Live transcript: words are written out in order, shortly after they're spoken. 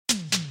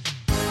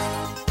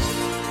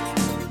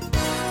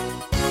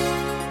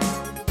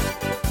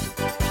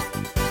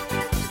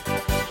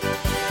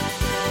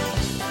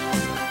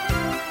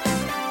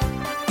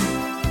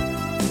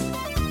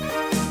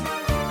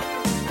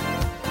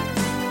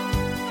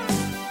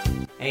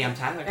Hey, I'm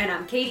Tyler. And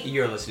I'm Katie.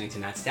 You're listening to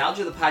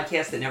Nostalgia, the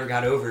podcast that never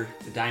got over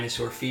the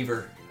dinosaur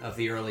fever of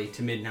the early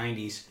to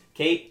mid-90s.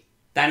 Kate,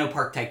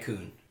 DinoPark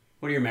Tycoon.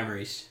 What are your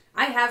memories?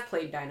 I have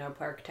played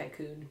DinoPark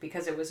Tycoon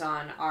because it was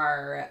on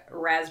our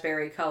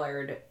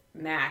raspberry-colored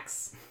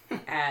Macs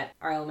at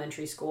our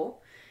elementary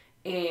school.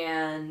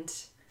 And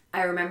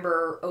I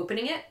remember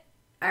opening it.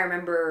 I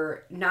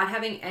remember not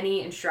having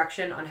any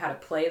instruction on how to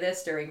play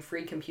this during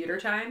free computer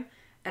time.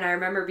 And I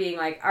remember being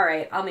like, all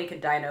right, I'll make a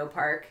Dino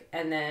Park.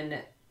 And then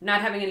not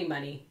having any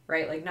money,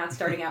 right? Like not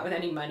starting out with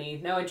any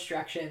money, no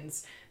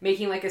instructions,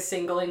 making like a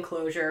single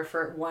enclosure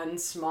for one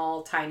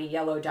small tiny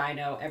yellow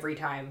dino every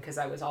time because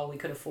that was all we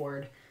could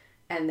afford.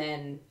 And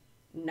then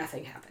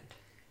nothing happened.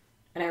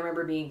 And I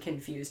remember being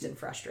confused and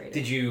frustrated.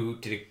 Did you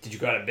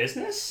go out of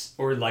business?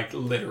 Or like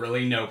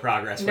literally no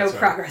progress whatsoever? No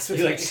progress was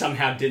You like made.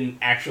 Somehow didn't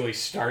actually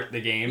start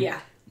the game? Yeah.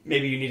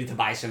 Maybe you needed to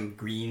buy some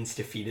greens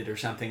to feed it or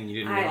something and you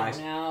didn't realize?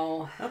 I don't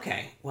know.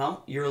 Okay,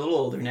 well, you're a little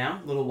older now,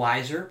 a little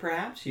wiser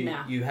perhaps.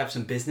 No. You have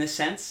some business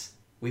sense.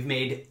 We've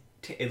made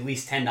at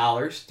least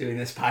 $10 doing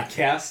this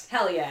podcast.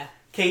 Hell yeah.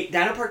 Kate,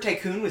 DinoPark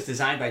Tycoon was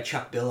designed by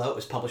Chuck Billow. It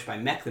was published by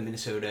MEC, the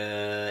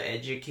Minnesota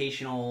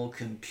Educational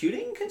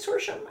Computing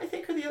Consortium, I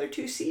think, are the other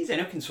two C's. I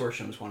know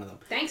Consortium is one of them.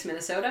 Thanks,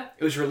 Minnesota.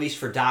 It was released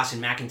for DOS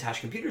and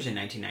Macintosh computers in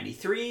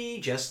 1993,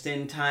 just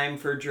in time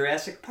for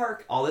Jurassic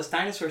Park. All this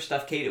dinosaur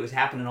stuff, Kate, it was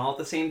happening all at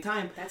the same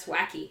time. That's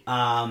wacky.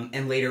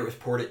 And later it was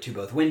ported to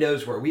both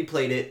Windows, where we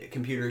played it,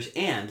 computers,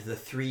 and the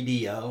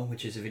 3DO,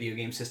 which is a video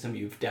game system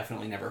you've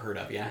definitely never heard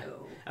of, yeah?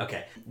 No.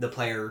 Okay. The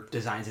player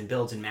designs and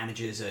builds and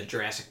manages a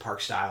Jurassic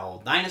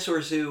Park-style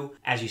dinosaur zoo.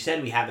 As you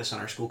said, we have this on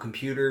our school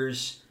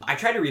computers. I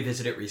tried to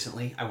revisit it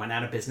recently. I went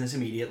out of business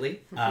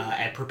immediately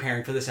at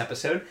preparing for this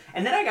episode.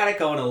 And then I got it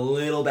going a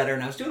little better,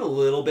 and I was doing a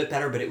little bit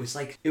better, but it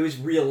was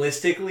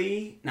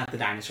realistically, not the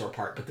dinosaur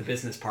part, but the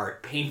business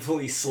part,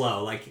 painfully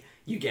slow. Like,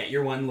 you get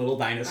your one little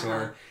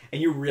dinosaur,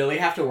 and you really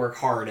have to work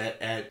hard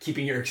at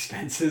keeping your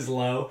expenses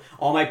low.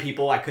 All my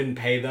people, I couldn't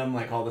pay them,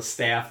 like all the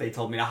staff they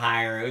told me to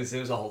hire. It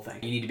was a whole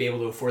thing. You need to be able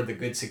to afford the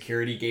good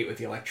security gate with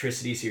the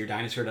electricity so your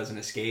dinosaur doesn't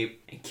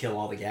escape and kill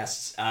all the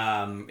guests.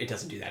 It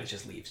doesn't do that, it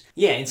just leaves.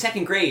 Yeah, in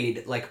second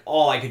grade, like,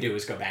 all I could do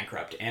was go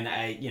bankrupt. And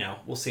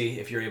we'll see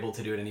if you're able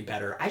to do it any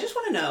better. I just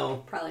want to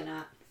know... Probably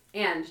not.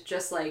 And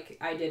just like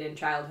I did in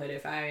childhood,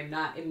 if I am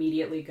not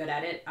immediately good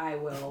at it, I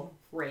will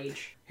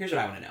rage. Here's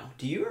what I want to know.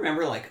 Do you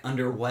remember, like,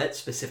 under what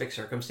specific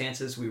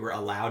circumstances we were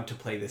allowed to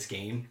play this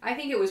game? I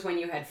think it was when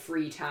you had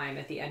free time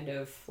at the end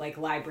of, like,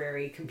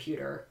 library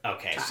computer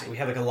Okay, time. so we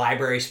had, like, a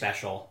library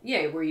special.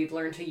 Yeah, where you'd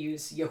learn to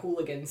use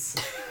Yahooligans.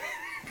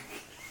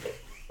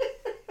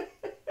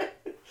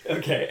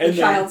 Okay, and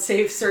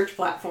child-safe search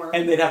platform.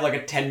 And they'd have, like,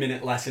 a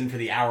 10-minute lesson for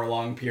the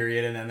hour-long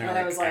period, and then they're all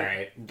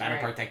right,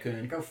 DinoPark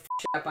Tycoon. Go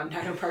up on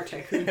DinoPark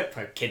Tycoon.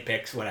 Kid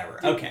Picks, whatever.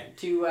 Okay.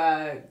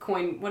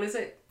 Coin, what is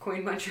it?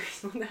 Coin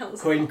Munchers? What the hell is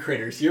it? Coin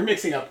Critters. You're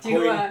mixing up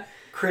Coin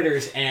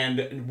Critters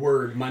and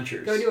Word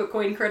Munchers. Go do a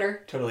Coin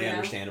Critter. Totally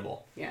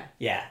understandable. Yeah.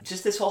 Yeah.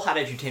 Just this whole hot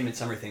edutainment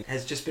summer thing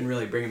has just been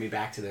really bringing me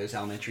back to those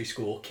elementary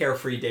school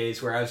carefree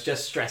days where I was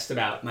just stressed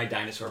about my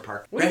dinosaur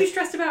park. What are you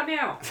stressed about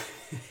now?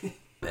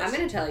 I'm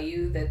going to tell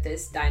you that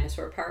this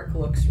dinosaur park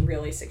looks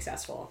really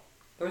successful.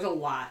 There's a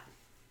lot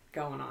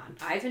going on.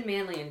 Ivan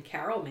Manley and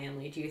Carol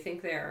Manley, do you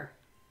think they're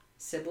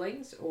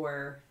siblings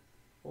or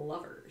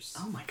lovers?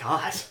 Oh my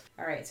god.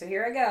 All right, so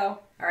here I go.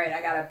 All right,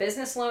 I got a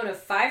business loan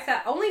of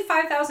only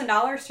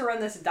 $5,000 to run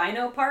this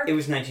dino park. It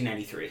was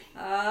 1993.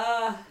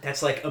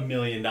 That's like $1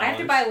 million. I have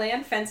to buy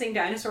land, fencing,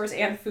 dinosaurs,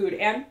 and food,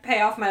 and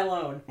pay off my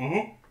loan.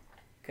 Mm-hmm.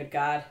 Good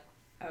God.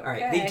 Okay. All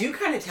right, they do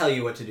kind of tell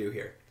you what to do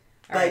here.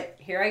 All right,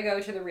 here I go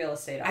to the real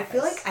estate office. I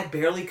feel like I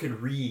barely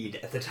could read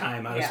at the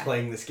time I was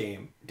playing this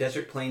game.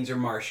 Desert, plains, or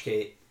marsh,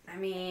 Kate? I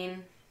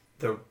mean...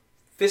 The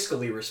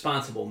fiscally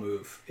responsible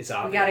move is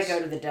obvious. We gotta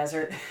go to the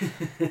desert,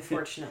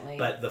 fortunately.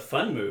 But the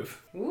fun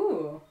move...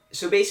 Ooh.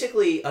 So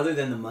basically, other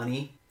than the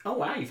money... Oh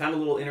wow, you found a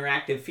little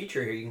interactive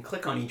feature here. You can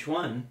click on each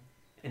one,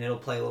 and it'll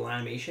play a little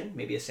animation,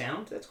 maybe a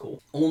sound. That's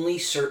cool. Only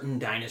certain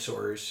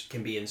dinosaurs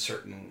can be in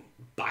certain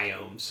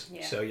biomes.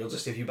 Yeah. So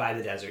if you buy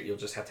the desert, you'll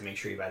just have to make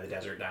sure you buy the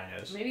desert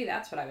dinos. Maybe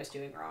that's what I was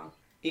doing wrong.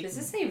 Does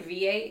this say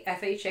VA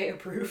FHA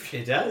approved?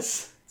 It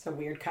does. It's a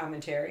weird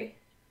commentary.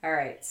 All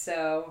right,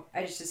 so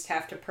I just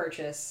have to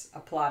purchase a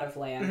plot of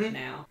land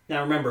now.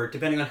 Now remember,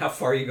 depending on how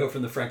far you go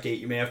from the front gate,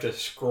 you may have to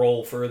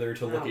scroll further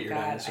to look at your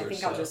dinosaurs. I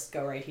think I'll just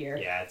go right here.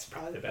 Yeah, it's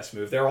probably the best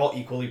move. They're all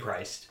equally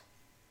priced.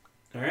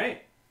 All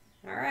right.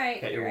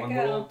 Got your one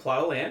little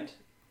plot of land.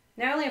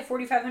 Now I only have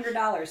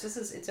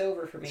 $4,500. It's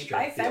over for me.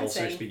 Buy fencing. The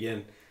ulcers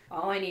begin.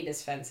 All I need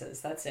is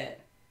fences. That's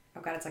it.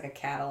 Oh god, it's like a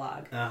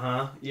catalog.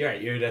 You're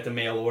right. You'd have to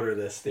mail order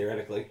this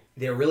theoretically.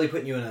 They're really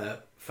putting you in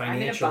a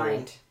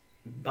financial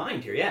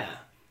bind here. Yeah.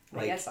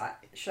 Like, I guess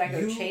should I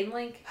go chain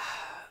link?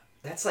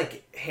 That's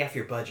like half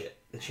your budget.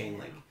 The chain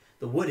link.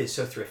 The wood is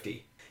so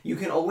thrifty. You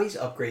can always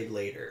upgrade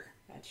later.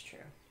 That's true.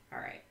 All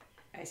right.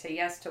 I say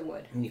yes to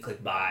wood. And you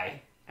click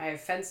buy. I have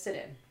fenced it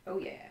in. Oh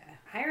yeah.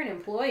 Hire an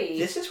employee.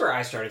 This is where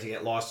I started to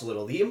get lost a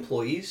little. The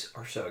employees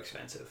are so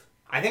expensive.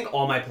 I think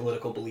all my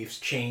political beliefs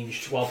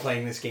changed while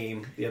playing this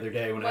game the other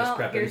day when I was prepping.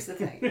 Well, here's the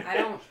thing.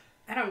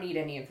 I don't need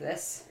any of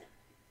this.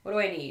 What do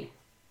I need?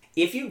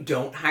 If you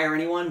don't hire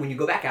anyone, when you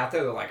go back out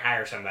there, they're like,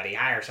 hire somebody.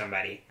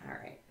 All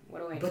right. What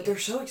do I need? But they're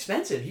so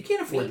expensive. You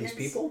can't afford these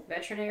people.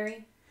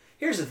 Veterinary?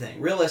 Here's the thing.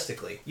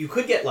 Realistically, you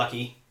could get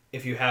lucky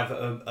if you have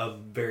a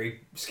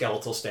very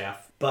skeletal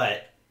staff.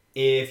 But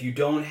if you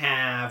don't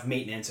have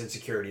maintenance and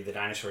security, the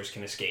dinosaurs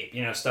can escape.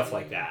 Stuff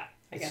like that.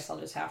 I guess I'll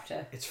just have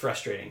to... It's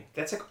frustrating.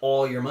 That's like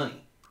all your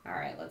money. All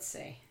right, let's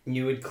see.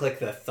 You would click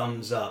the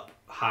thumbs up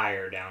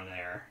higher down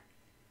there.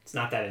 It's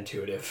not that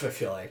intuitive, I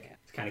feel like. Okay.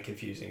 It's kind of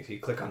confusing. So you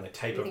click on the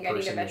type of person you want.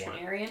 You think I need a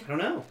veterinarian? I don't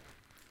know.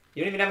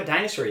 You don't even have a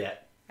dinosaur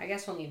yet. I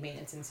guess we'll need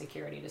maintenance and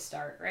security to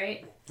start,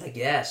 right? I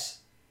guess.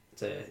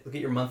 Look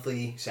at your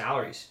monthly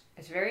salaries.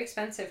 It's very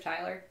expensive,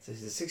 Tyler.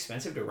 It's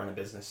expensive to run a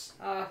business.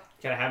 You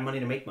gotta have money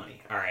to make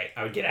money. All right,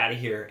 I would get out of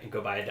here and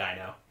go buy a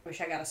dino. Wish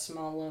I got a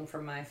small loan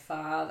from my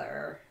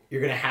father.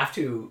 You're gonna have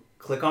to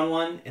click on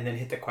one and then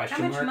hit the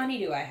question mark. How much money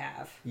do I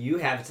have? You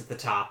have it at the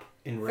top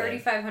in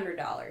red.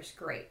 $3,500.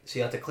 Great. So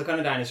you have to click on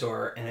a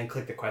dinosaur and then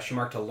click the question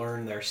mark to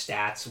learn their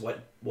stats,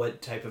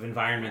 what type of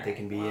environment they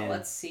can be in.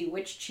 Let's see,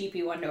 which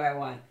cheapy one do I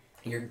want?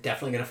 You're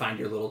definitely gonna find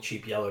your little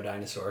cheap yellow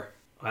dinosaur.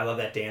 I love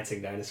that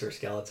dancing dinosaur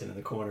skeleton in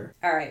the corner.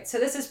 All right, so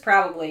this is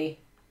probably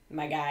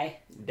my guy.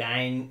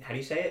 How do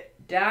you say it?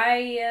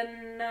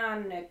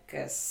 Dionysus.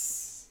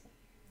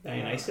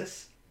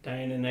 Dionysus?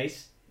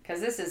 Dionysus?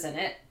 Because this isn't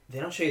it. They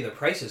don't show you the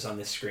prices on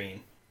this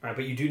screen. All right,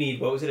 but you do need,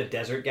 what was it, a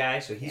desert guy?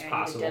 So he's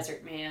possible. I need a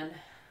desert man.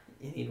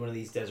 You need one of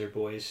these desert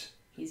boys.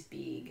 He's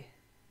big.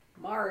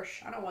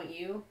 Marsh, I don't want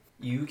you.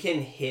 You can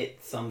hit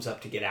thumbs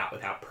up to get out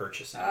without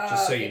purchasing,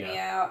 just so you know. Get me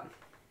out.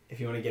 If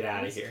you want to get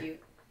out of here.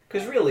 Cute.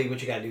 Because really, what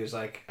you got to do is,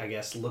 I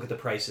guess, look at the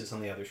prices on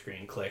the other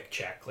screen, click,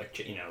 check,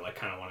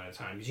 kind of one at a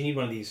time. Because you need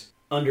one of these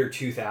under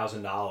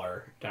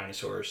 $2,000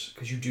 dinosaurs,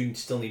 because you do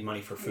still need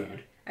money for food.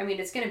 Yeah. I mean,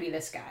 it's going to be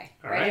this guy,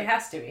 All right? It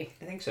has to be.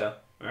 I think so.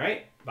 All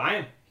right, buy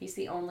him. He's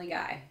the only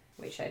guy.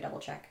 Wait, should I double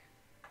check?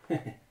 Oh,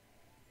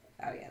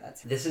 yeah,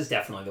 that's... This is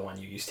definitely the one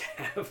you used to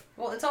have.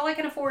 Well, it's all I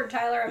can afford,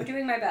 Tyler. I'm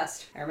doing my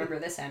best. I remember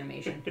this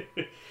animation.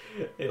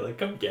 Hey,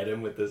 come get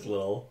him with this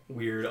little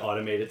weird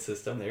automated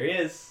system. There he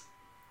is.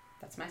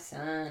 That's my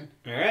son.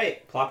 All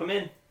right, plop him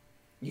in.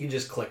 You can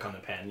just click on the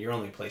pen. You're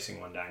only placing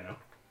one dino.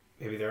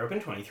 Maybe they're open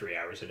 23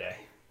 hours a day.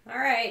 All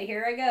right,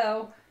 here I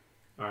go.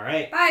 All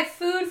right. Buy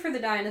food for the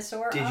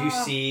dinosaur. Did you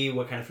see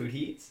what kind of food he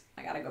eats?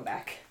 I gotta go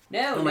back.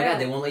 No. Oh my God,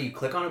 they won't let you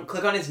click on him.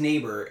 Click on his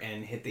neighbor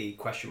and hit the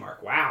question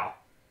mark. Wow.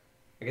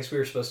 I guess we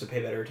were supposed to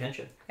pay better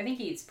attention. I think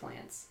he eats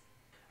plants.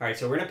 All right,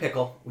 so we're in a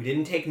pickle. We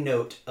didn't take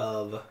note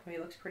of... Oh, he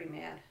looks pretty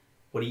mad.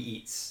 What he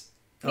eats.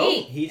 Meat.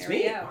 Oh, he eats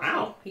meat.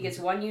 Wow. He gets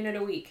 1 unit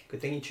a week.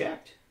 Good thing he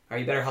checked. All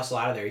right, you better hustle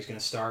out of there. He's going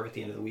to starve at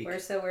the end of the week.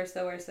 Where's the, how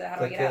do I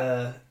Click, get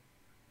out?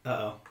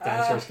 Uh-oh.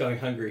 Dinosaur's going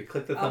hungry.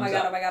 Click the thumbs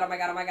up. Oh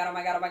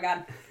my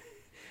God.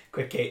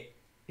 Quick, Kate.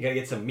 You got to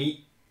get some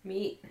meat.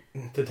 Meat.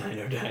 The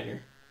Dino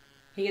Diner.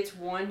 He gets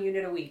 1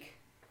 unit a week.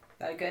 Is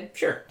that good?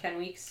 Sure. 10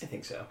 weeks? I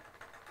think so.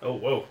 Oh,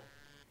 whoa.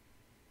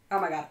 Oh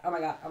my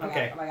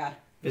God.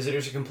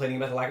 Visitors are complaining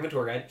about the lack of a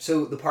tour guide.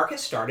 So the park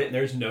has started and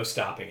there's no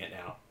stopping it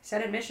now.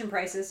 Set admission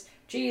prices.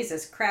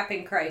 Jesus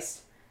crapping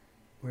Christ.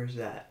 Where's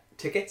that?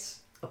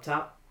 Tickets? Up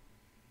top?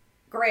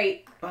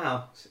 Great.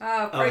 Wow.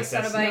 Oh, Christ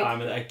on a bike.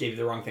 No, I gave you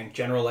the wrong thing.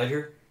 General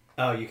ledger?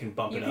 Oh, you can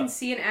bump it up. You can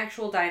see an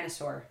actual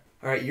dinosaur.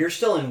 All right, you're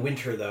still in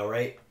winter though,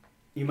 right?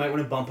 You might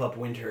want to bump up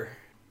winter.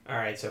 All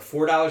right, so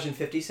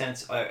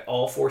 $4.50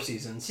 all 4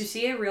 seasons. To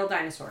see a real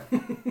dinosaur.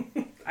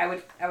 I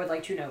would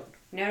like to know.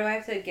 Now do I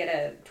have to get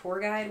a tour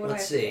guide?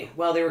 Let's see.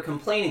 Well, they were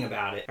complaining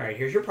about it. All right,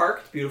 here's your park.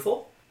 It's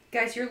beautiful.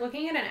 Guys, you're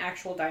looking at an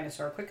actual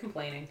dinosaur. Quit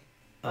complaining.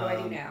 What do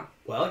I do now?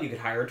 Well, you could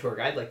hire a tour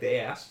guide like they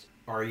asked.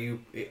 Are you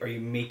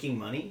making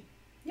money?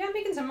 Yeah, I'm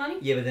making some money.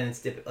 Yeah, but then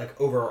it's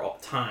over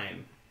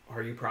time.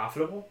 Are you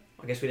profitable?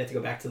 I guess we'd have to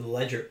go back to the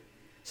ledger.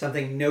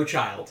 Something no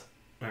child.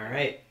 All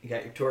right, you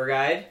got your tour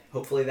guide.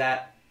 Hopefully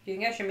that. Do you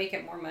think I should make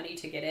it more money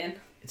to get in?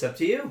 It's up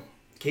to you,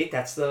 Kate.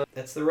 That's the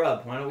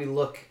rub. Why don't we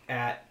look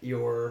at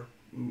your?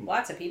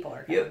 Lots of people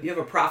are coming. You have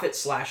a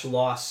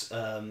profit/loss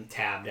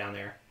tab down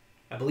there.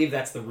 I believe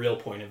that's the real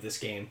point of this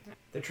game.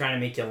 They're trying to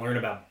make you learn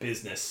about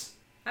business.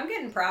 I'm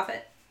getting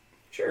profit.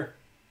 Sure.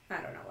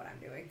 I don't know what I'm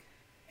doing.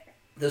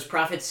 Those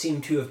profits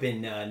seem to have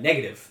been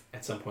negative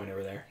at some point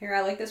over there. Here,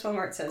 I like this one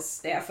where it says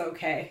staff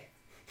okay.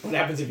 What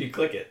happens if you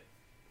click it?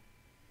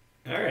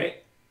 All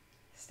right.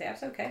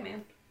 Staff's okay,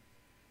 man.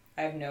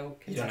 I have no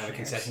concession. You don't have a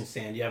concession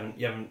stand. You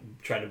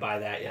haven't tried to buy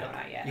that yet. No,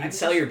 not yet. You can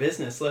sell your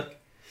business. Look.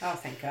 Oh,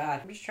 thank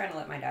God. I'm just trying to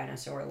let my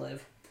dinosaur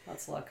live.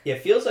 Let's look. Yeah,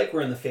 it feels like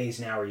we're in the phase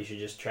now where you should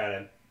just try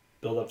to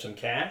build up some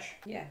cash.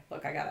 Yeah,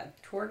 look, I got a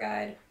tour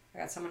guide. I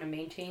got someone to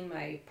maintain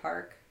my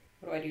park.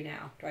 What do I do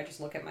now? Do I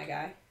just look at my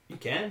guy? You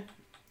can.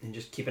 And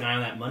just keep an eye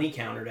on that money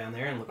counter down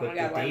there and look what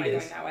the why am I date going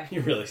is. that way?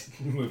 You're really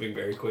moving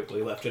very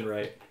quickly left and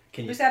right.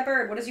 Who's that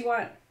bird? What does he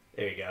want?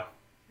 There you go.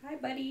 Hi,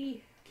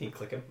 buddy. Can you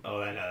click him? Oh,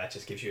 I know. That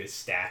just gives you his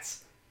stats.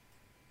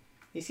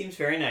 He seems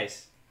very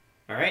nice.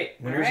 All right,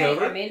 All winter's right,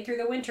 over. I made it through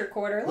the winter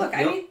quarter. Look,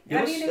 I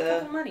made a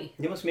couple money.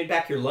 You almost made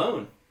back your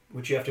loan,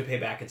 which you have to pay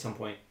back at some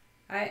point.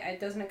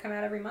 Doesn't it come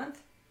out every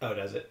month? Oh,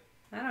 does it?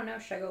 I don't know.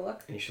 Should I go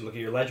look? And you should look at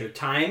your ledger.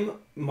 Time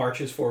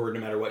marches forward no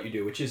matter what you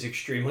do, which is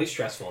extremely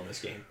stressful in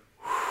this game.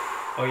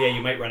 Oh yeah,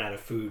 you might run out of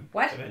food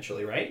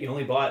eventually, right? You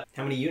only bought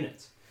how many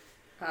units?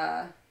 What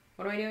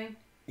am I doing?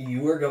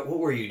 What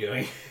were you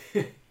doing?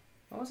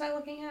 What was I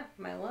looking at?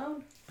 My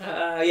loan?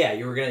 Yeah,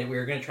 we were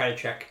gonna try to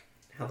check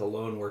how the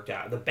loan worked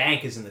out. The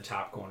bank is in the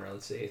top corner.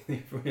 Let's see.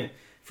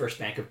 First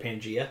Bank of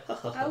Pangea.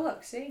 Oh,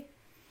 look, see?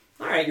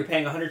 All right, you're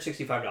paying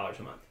 $165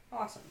 a month.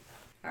 Awesome.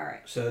 All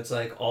right. So it's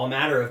like all a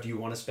matter of do you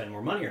want to spend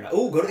more money or not?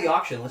 Oh, go to the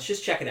auction. Let's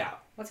just check it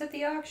out. What's at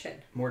the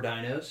auction? More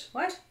dinos.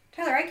 What?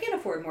 Tyler, I can't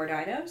afford more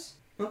dinos.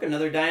 Look,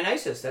 another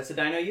Dionysus. That's a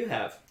dino you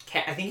have.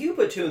 I think you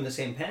put two in the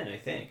same pen, I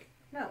think.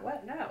 No,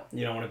 what? No.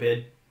 You don't want to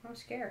bid? I'm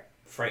scared.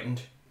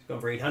 Frightened. It's going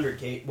for 800,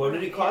 Kate. What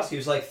did it cost? He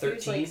was like 13? He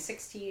was like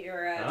 60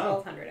 or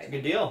 1,200, I think.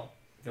 Good deal.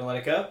 You gonna let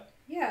it go?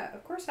 Yeah,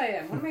 of course I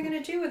am. What am I going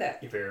to do with it?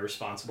 You're very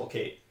responsible,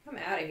 Kate. I'm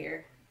out of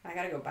here. I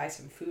gotta go buy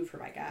some food for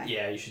my guy.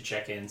 Yeah, you should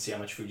check in, see how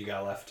much food you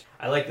got left.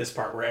 I like this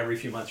part where every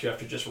few months you have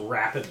to just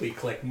rapidly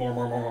click more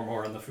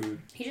on the food.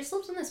 He just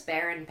lives in this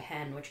barren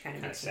pen, which kind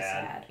of makes me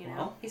sad. You know,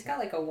 well, he's got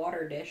like a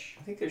water dish.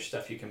 I think there's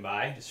stuff you can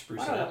buy to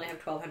spruce it Why do I up. only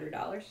have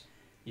 $1,200?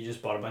 You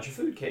just bought a bunch of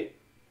food, Kate.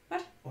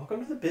 What?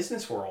 Welcome to the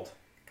business world.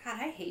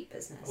 God, I hate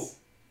business. Oh,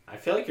 I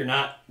feel like you're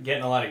not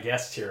getting a lot of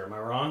guests here. Am I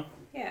wrong?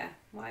 Yeah.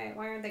 Why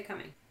aren't they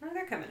coming? No,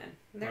 they're coming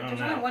in. There's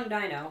know. only one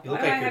dino. You Why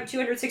look do I like have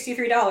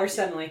 $263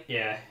 suddenly?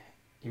 Yeah.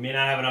 You may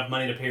not have enough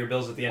money to pay your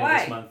bills at the end of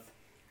this month.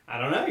 I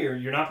don't know.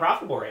 You're not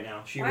profitable right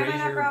now. Why am I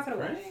not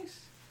profitable?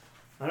 Price?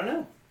 I don't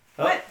know.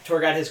 Oh, What?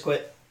 Tour guide has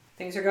quit.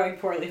 Things are going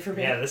poorly for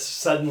me. Yeah, this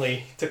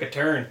suddenly took a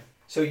turn.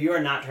 So you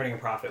are not turning a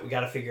profit. We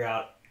got to figure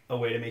out a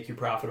way to make you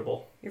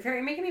profitable.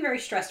 You're making me very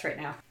stressed right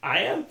now. I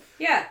am?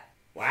 Yeah.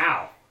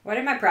 Wow. Why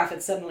did my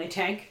profits suddenly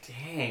tank?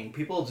 Dang,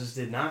 people just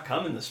did not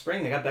come in the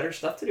spring. They got better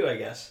stuff to do, I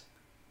guess.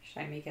 Should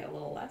I make it a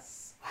little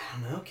less?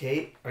 I don't know,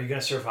 Kate. Are you going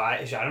to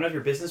survive? I don't know if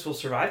your business will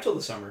survive till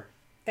the summer.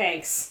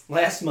 Thanks.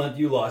 Last month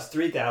you lost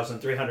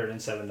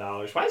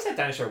 $3,307. Why is that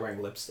dinosaur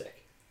wearing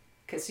lipstick?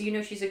 Because you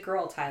know she's a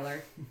girl,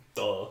 Tyler.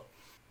 Duh.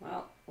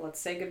 Well, let's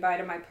say goodbye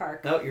to my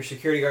park. No, your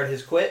security guard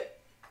has quit.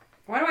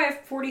 Why do I have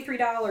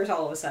 $43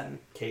 all of a sudden?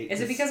 Kate,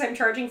 is it because I'm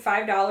charging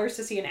 $5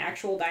 to see an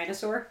actual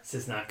dinosaur? This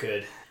is not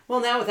good.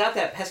 Well, now without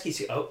that pesky...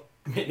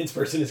 maintenance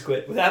person has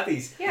quit. Without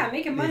these... Yeah, I'm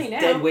making money now.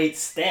 Dead weight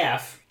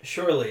staff,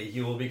 surely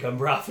you will become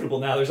profitable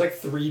now. There's like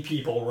 3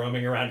 people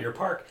roaming around your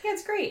park. Yeah,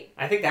 it's great.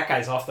 I think that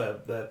guy's off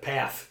the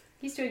path.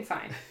 He's doing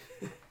fine.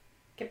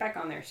 Get back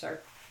on there, sir.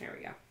 There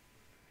we go.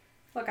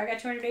 Look, I got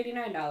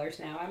 $289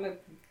 now. I'm a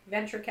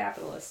venture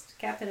capitalist,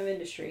 captain of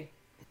industry.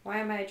 Why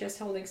am I just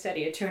holding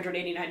steady at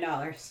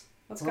 $289?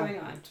 What's going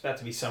on? It's about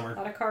to be summer. A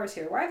lot of cars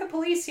here. Why are the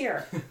police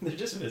here? They're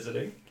just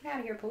visiting. Get out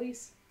of here,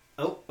 police.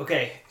 Oh,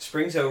 okay.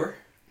 Spring's over.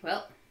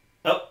 Well.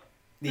 Oh,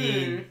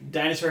 the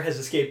dinosaur has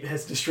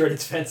destroyed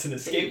its fence and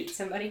escaped. Did you eat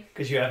somebody?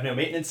 Because you have no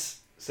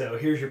maintenance. So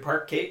here's your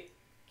park, Kate.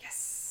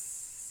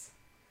 Yes.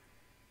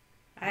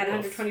 I had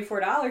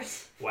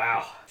 $124.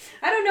 Wow.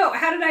 I don't know.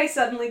 How did I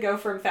suddenly go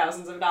from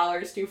thousands of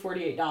dollars to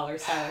 $48,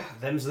 Tyler?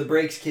 Them's the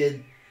breaks,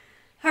 kid.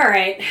 All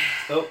right.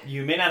 Oh,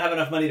 you may not have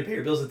enough money to pay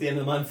your bills at the end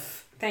of the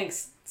month.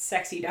 Thanks,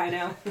 sexy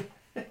dino.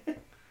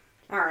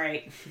 All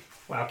right.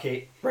 Wow,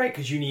 Kate. Right,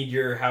 because you need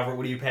your,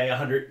 what do you pay,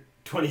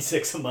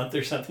 126 a month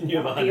or something? You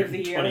have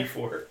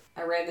 124.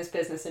 I ran this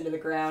business into the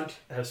ground.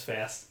 That was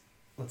fast.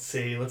 Let's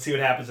see what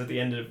happens at the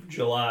end of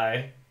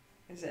July.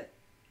 Is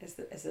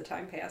the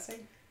time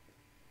passing?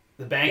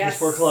 The bank is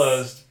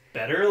foreclosed.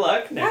 Better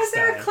luck next time. Why is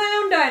there a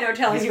clown dino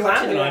telling you what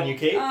to do? He's clowning on you,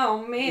 Kate.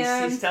 Oh,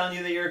 man. He's telling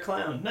you that you're a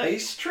clown.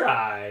 Nice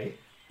try.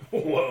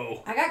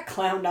 Whoa. I got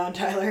clowned on,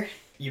 Tyler.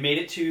 You made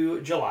it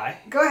to July.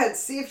 Go ahead.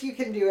 See if you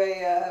can do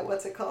a,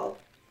 what's it called?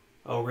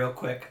 Oh, real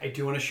quick. I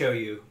do want to show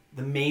you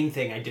the main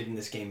thing I did in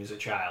this game as a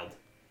child.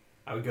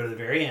 I would go to the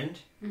very end.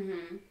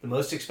 Mm-hmm. The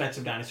most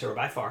expensive dinosaur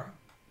by far.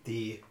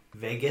 The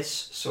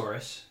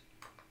Vegasaurus.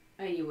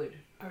 You would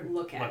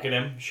look at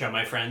him, show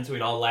my friends.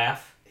 We'd all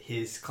laugh.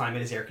 His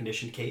climate is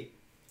air-conditioned, Kate.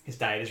 His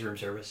diet is room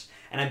service.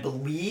 And I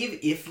believe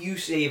if you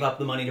save up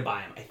the money to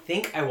buy him, I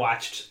think I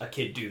watched a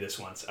kid do this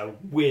once, a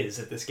whiz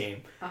at this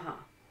game. Uh-huh.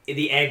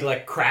 The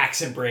egg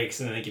cracks and breaks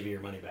and then they give you your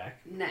money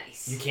back.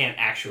 Nice. You can't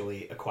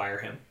actually acquire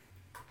him.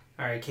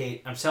 All right,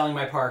 Kate, I'm selling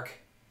my park.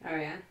 Oh,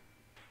 yeah?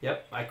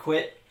 Yep, I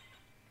quit.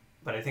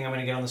 But I think I'm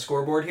going to get on the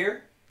scoreboard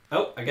here.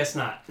 Oh, I guess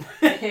not.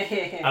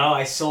 Oh,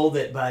 I sold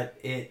it, but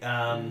it...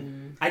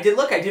 I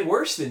did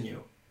worse than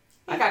you.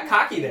 I got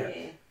cocky there.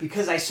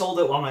 Because I sold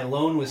it while my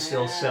loan was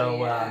still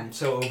so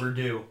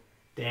overdue.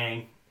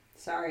 Dang.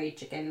 Sorry,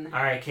 chicken.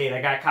 All right, Kate,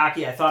 I got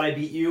cocky. I thought I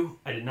beat you.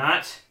 I did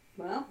not.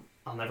 Well.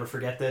 I'll never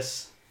forget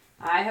this.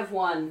 I have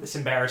won. This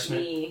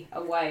embarrassment. Me,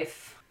 a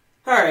wife.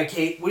 All right,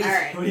 Kate. What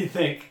do you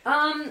think?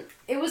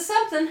 It was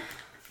something.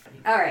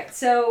 All right,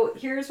 so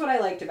here's what I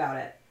liked about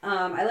it.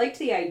 I liked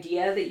the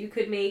idea that you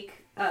could make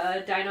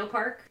a dino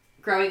park.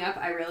 Growing up,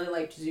 I really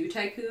liked Zoo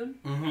Tycoon.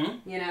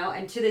 Mm-hmm. You know,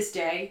 and to this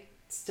day,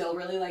 Still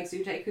really like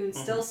Zoo Tycoon.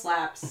 Still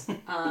slaps.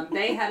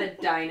 They had a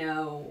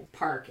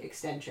DinoPark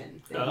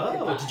extension.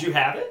 Oh, did you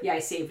have it? Yeah, I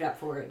saved up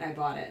for it and I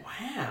bought it.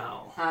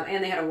 Wow.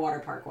 And they had a water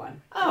park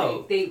one.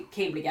 Oh. They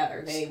came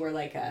together. They were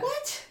like a...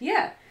 What?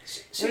 Yeah.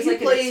 So it was you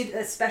like played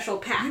a special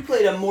pack. You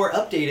played a more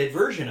updated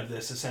version of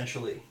this,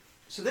 essentially.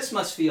 So this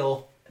must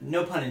feel,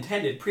 no pun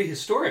intended,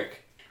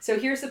 prehistoric. So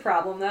here's the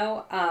problem,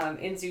 though.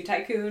 In Zoo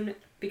Tycoon,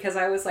 because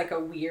I was like a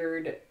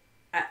weird...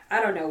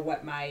 I don't know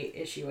what my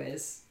issue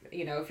is.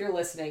 You know, if you're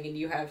listening and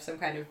you have some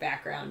kind of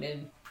background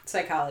in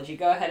psychology,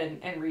 go ahead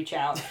and reach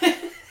out.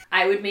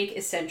 I would make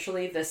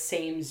essentially the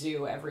same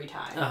zoo every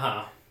time.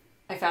 Uh-huh.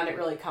 I found it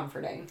really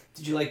comforting.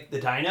 Did you like the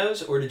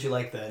dinos, or did you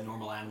like the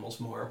normal animals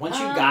more? Once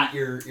you got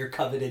your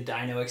coveted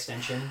dino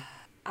extension?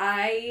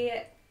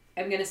 I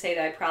am going to say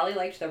that I probably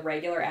liked the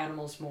regular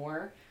animals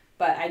more,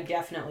 but I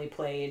definitely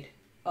played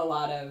a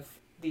lot of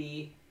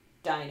the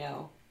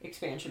dino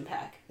expansion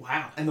pack.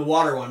 Wow. And the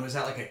water one, was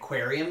that like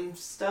aquarium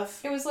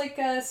stuff? It was like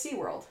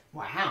SeaWorld.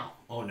 Wow.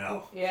 Oh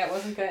no. Yeah, it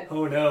wasn't good.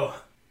 Oh no.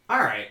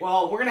 Alright,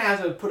 well, we're going to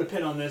have to put a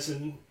pin on this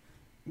and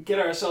get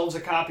ourselves a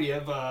copy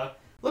of,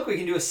 look, we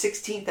can do a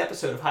 16th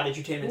episode of How Did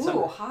You Tame It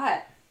Summer. Ooh,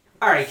 hot.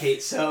 Alright,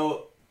 Kate,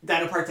 so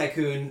DinoPark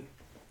Tycoon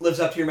lives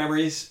up to your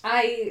memories.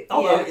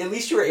 Although, at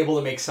least you were able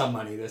to make some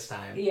money this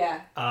time.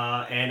 Yeah.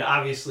 And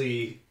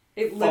obviously...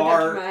 It lived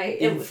far up to my...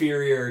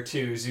 inferior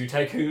to Zoo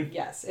Tycoon.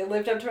 Yes, it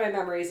lived up to my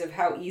memories of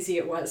how easy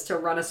it was to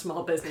run a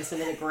small business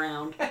into the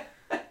ground.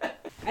 I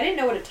didn't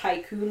know what a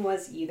tycoon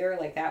was either.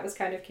 Like, that was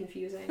kind of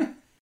confusing.